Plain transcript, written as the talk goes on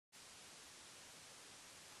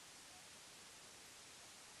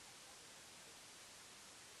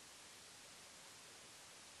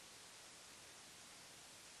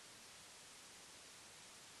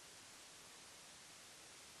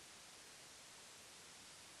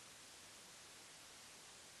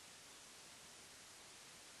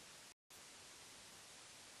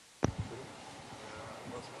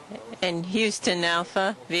And Houston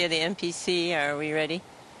Alpha via the MPC, are we ready?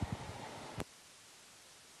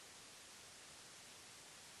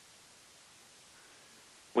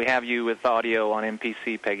 We have you with audio on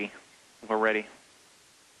MPC, Peggy. We're ready.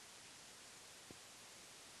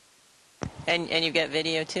 And you got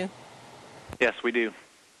video too? Yes, we do.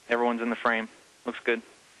 Everyone's in the frame. Looks good.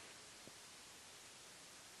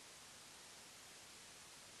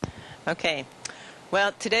 Okay.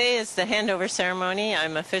 Well, today is the handover ceremony.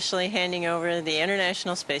 I'm officially handing over the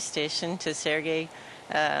International Space Station to Sergei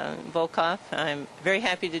Volkov. I'm very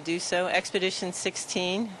happy to do so. Expedition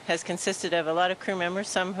 16 has consisted of a lot of crew members,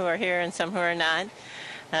 some who are here and some who are not.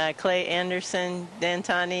 Clay Anderson, Dan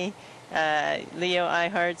Tani, Leo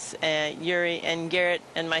Eiharts, Yuri, and Garrett,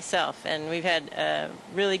 and myself. And we've had a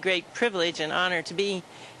really great privilege and honor to be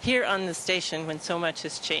here on the station when so much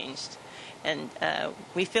has changed. And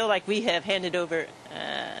we feel like we have handed over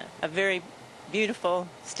a very beautiful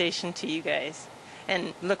station to you guys.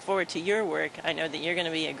 And look forward to your work. I know that you're going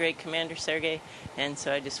to be a great commander, Sergei, and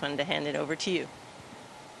so I just wanted to hand it over to you.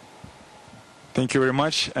 Thank you very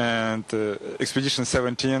much. And Expedition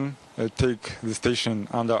 17 take the station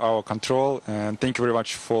under our control. And thank you very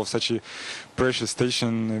much for such a precious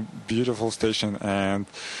station, a beautiful station. And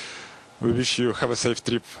we wish you have a safe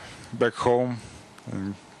trip back home.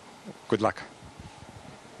 And good luck.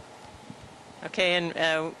 Okay,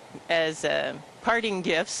 and as parting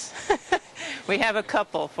gifts, we have a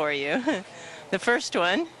couple for you. The first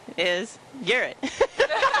one is Garrett.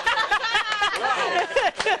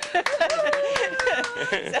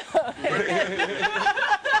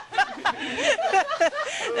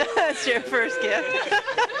 That's your first gift.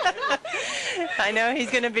 I know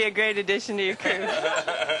he's going to be a great addition to your crew.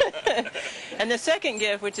 And the second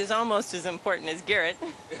gift, which is almost as important as Garrett,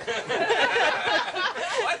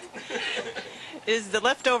 is the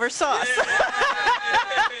leftover sauce.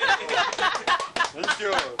 Thank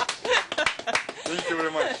you. Thank you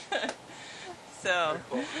very much. So,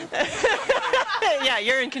 yeah,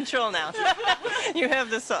 you're in control now. You have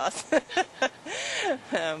the sauce.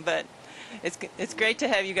 But it's great to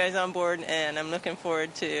have you guys on board, and I'm looking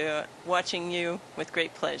forward to watching you with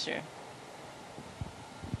great pleasure.